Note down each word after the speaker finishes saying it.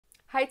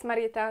Hi, it's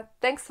Marieta.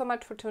 Thanks so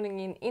much for tuning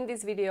in. In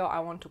this video, I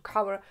want to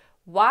cover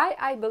why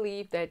I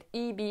believe that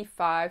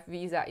EB5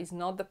 visa is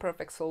not the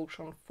perfect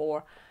solution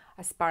for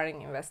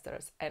aspiring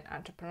investors and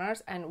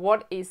entrepreneurs, and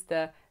what is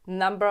the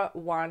number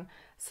one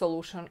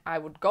solution I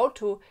would go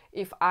to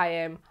if I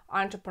am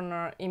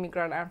entrepreneur,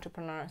 immigrant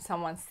entrepreneur,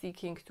 someone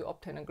seeking to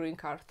obtain a green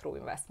card through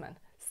investment.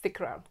 Stick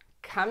around.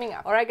 Coming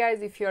up. Alright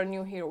guys, if you are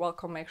new here,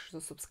 welcome. Make sure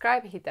to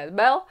subscribe, hit that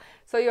bell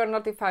so you are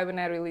notified when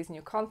I release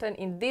new content.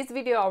 In this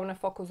video, I want to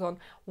focus on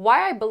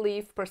why I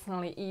believe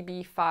personally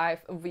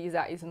EB5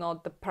 visa is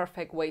not the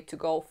perfect way to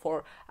go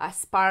for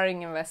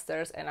aspiring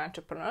investors and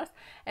entrepreneurs.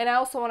 And I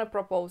also want to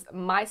propose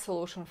my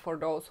solution for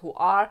those who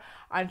are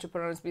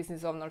entrepreneurs,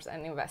 business owners,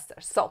 and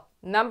investors. So,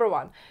 number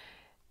one,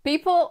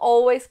 people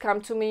always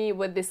come to me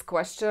with this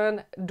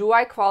question: do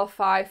I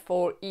qualify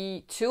for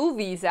E2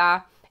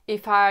 visa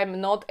if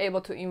I'm not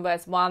able to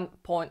invest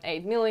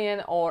 1.8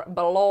 million or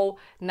below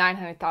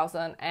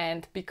 900,000?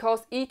 And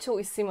because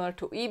E2 is similar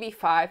to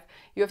EB5,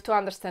 you have to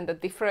understand the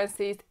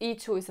differences.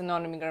 E2 is a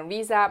non-immigrant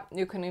visa.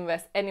 You can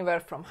invest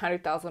anywhere from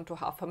 100,000 to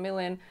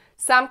 500,000.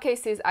 Some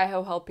cases I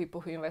have helped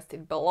people who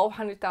invested below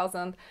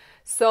 100,000.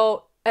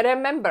 So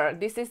remember,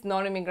 this is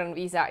non-immigrant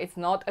visa. It's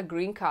not a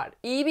green card.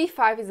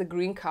 EB5 is a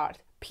green card,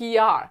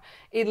 PR.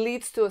 It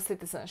leads to a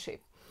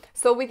citizenship.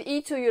 So with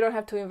E2, you don't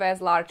have to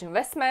invest large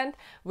investment.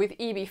 With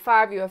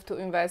EB5, you have to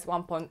invest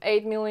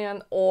 1.8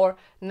 million or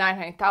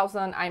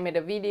 900,000. I made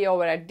a video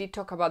where I did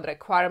talk about the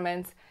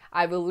requirements.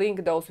 I will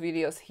link those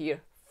videos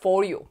here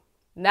for you.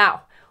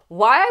 Now,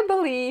 why I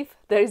believe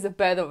there is a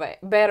better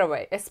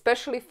way,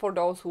 especially for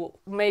those who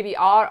maybe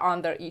are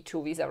under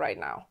E2 visa right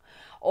now,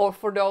 or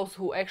for those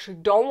who actually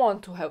don't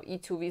want to have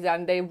E2 visa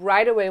and they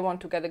right away want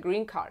to get a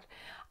green card.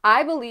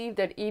 I believe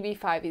that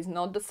EB5 is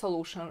not the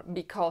solution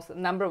because,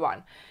 number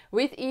one,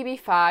 with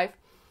EB5,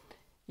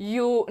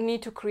 you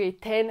need to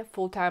create 10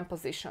 full-time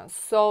positions.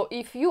 So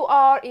if you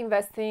are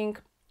investing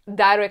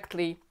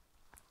directly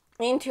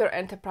into your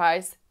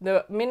enterprise,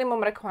 the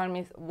minimum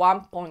requirement is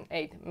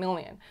 1.8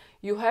 million.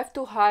 You have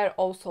to hire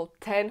also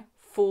 10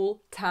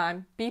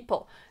 full-time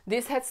people.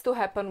 This has to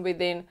happen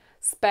within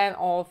span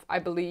of, I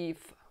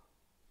believe,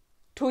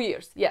 2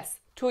 years.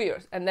 Yes, 2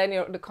 years. And then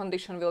the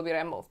condition will be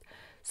removed.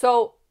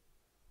 So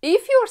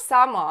if you're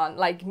someone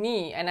like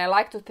me, and I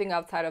like to think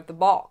outside of the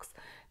box,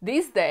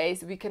 these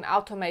days we can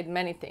automate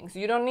many things.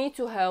 You don't need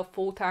to have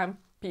full-time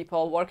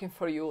people working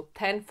for you,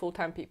 10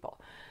 full-time people.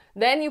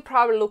 Then you're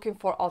probably looking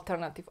for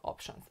alternative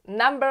options.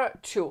 Number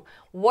two,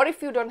 what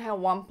if you don't have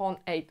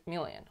 1.8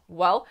 million?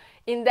 Well,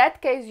 in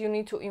that case, you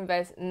need to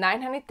invest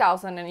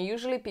 900,000, and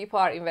usually people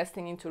are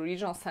investing into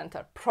regional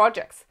center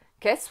projects.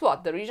 Guess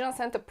what? The regional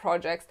center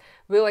projects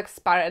will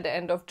expire at the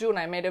end of June.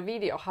 I made a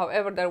video.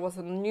 However, there was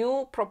a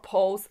new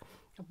proposed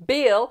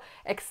bill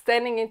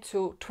extending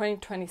into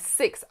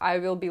 2026. I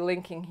will be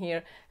linking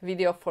here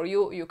video for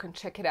you. You can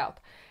check it out.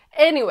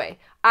 Anyway,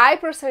 I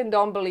personally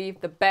don't believe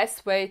the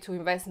best way to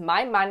invest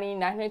my money,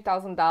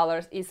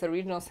 $900,000, is a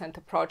regional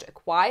center project.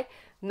 Why?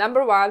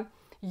 Number one,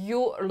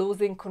 you're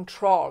losing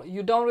control.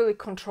 You don't really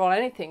control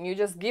anything. You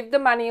just give the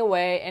money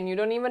away and you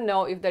don't even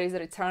know if there is a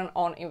return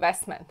on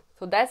investment.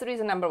 So that's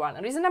reason number one.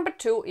 And reason number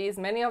two is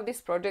many of these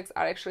projects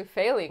are actually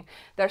failing.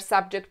 They're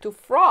subject to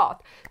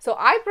fraud. So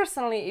I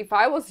personally, if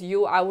I was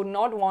you, I would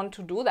not want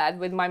to do that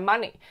with my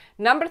money.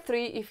 Number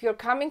three, if you're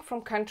coming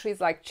from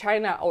countries like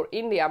China or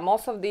India,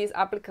 most of these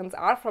applicants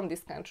are from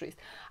these countries.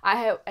 I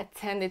have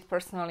attended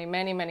personally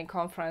many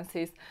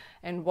conferences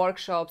and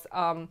workshops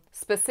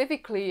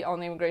specifically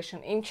on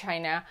immigration in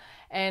China,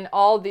 and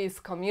all these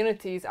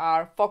communities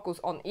are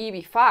focused on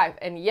EB5,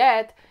 and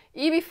yet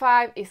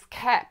EB5 is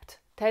capped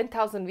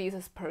 10,000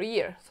 visas per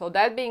year. So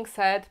that being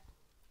said,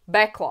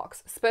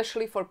 backlogs,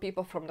 especially for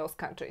people from those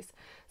countries.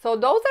 So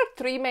those are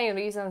three main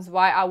reasons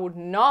why I would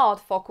not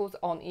focus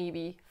on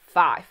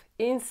EB5.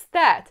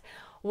 Instead,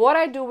 what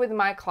I do with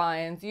my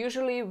clients,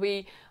 usually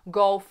we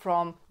go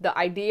from the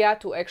idea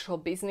to actual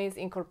business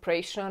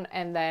incorporation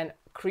and then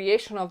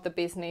creation of the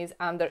business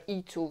under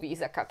E2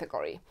 visa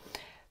category.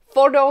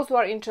 For those who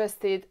are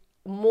interested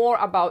more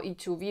about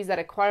E2 visa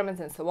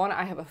requirements and so on,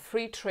 I have a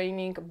free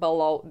training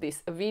below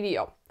this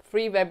video.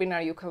 Free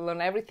webinar. You can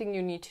learn everything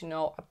you need to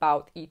know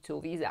about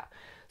E2 visa.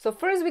 So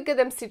first we get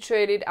them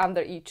situated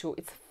under E2.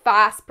 It's a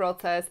fast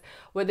process.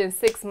 Within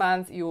 6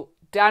 months, you're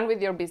done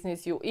with your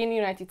business. You're in the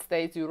United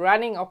States. You're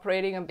running,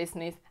 operating a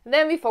business.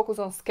 Then we focus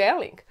on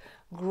scaling,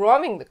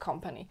 growing the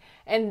company.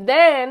 And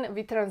then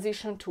we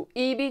transition to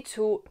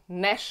EB2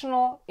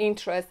 national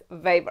interest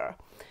waiver.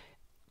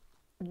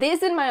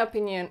 This, in my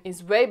opinion,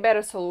 is way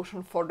better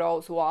solution for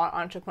those who are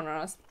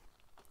entrepreneurs,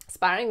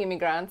 aspiring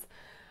immigrants,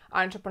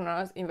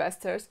 entrepreneurs,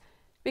 investors,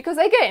 because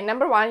again,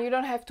 number one, you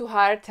don't have to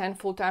hire 10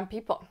 full-time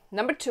people.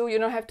 Number two, you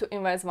don't have to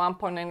invest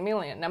 1.9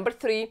 million. Number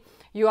three,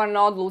 you are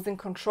not losing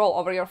control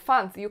over your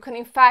funds. You can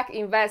in fact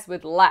invest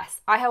with less.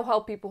 I have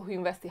helped people who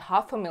invested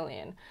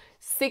 500,000,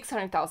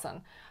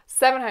 600,000,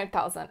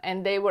 700,000,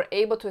 and they were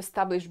able to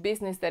establish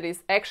business that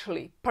is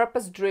actually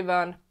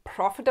purpose-driven,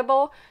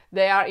 profitable.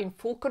 They are in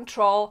full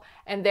control,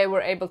 and they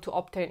were able to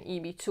obtain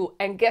EB2.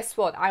 And guess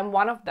what? I'm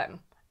one of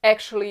them.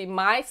 actually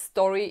my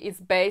story is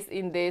based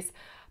in this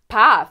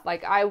path.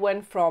 Like I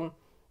went from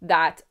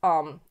that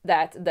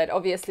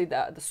obviously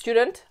the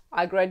student.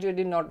 I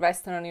graduated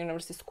Northwestern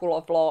University School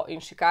of Law in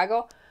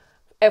Chicago,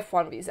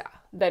 F1 visa,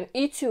 then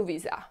E2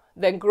 visa,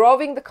 then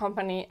growing the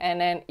company,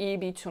 and then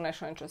EB2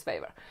 national interest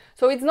waiver.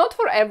 So it's not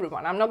for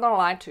everyone, I'm not gonna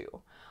lie to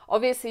you.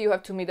 Obviously you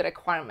have to meet the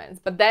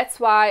requirements, but that's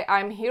why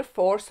I'm here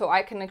for, so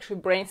I can actually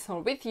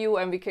brainstorm with you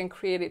and we can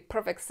create a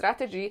perfect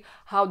strategy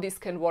how this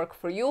can work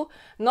for you.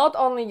 Not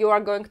only you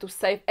are going to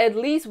save at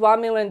least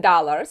 $1 million,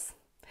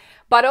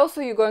 but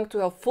also you're going to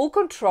have full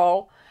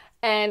control.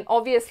 And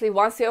obviously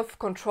once you have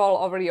control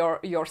over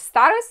your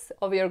status,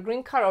 over your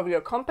green card, over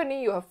your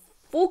company, you have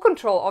full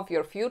control of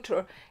your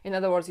future. In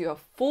other words, you have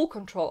full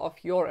control of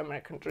your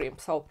American dream.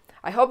 So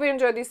I hope you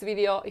enjoyed this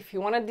video. If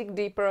you want to dig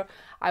deeper,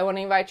 I want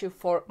to invite you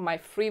for my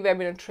free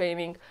webinar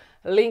training.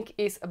 Link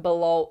is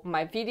below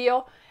my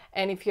video.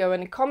 And if you have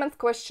any comments,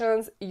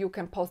 questions, you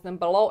can post them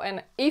below.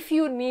 And if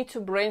you need to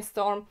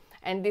brainstorm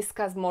and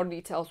discuss more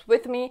details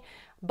with me,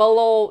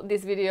 below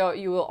this video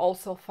you will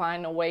also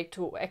find a way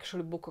to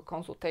actually book a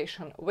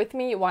consultation with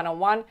me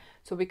one-on-one,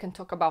 so we can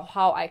talk about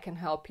how I can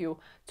help you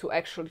to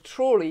actually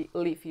truly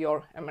live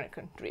your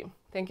American dream.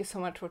 Thank you so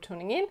much for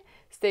tuning in.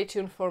 Stay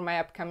tuned for my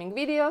upcoming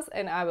videos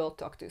and I will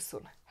talk to you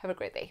soon. Have a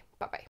great day. Bye-bye.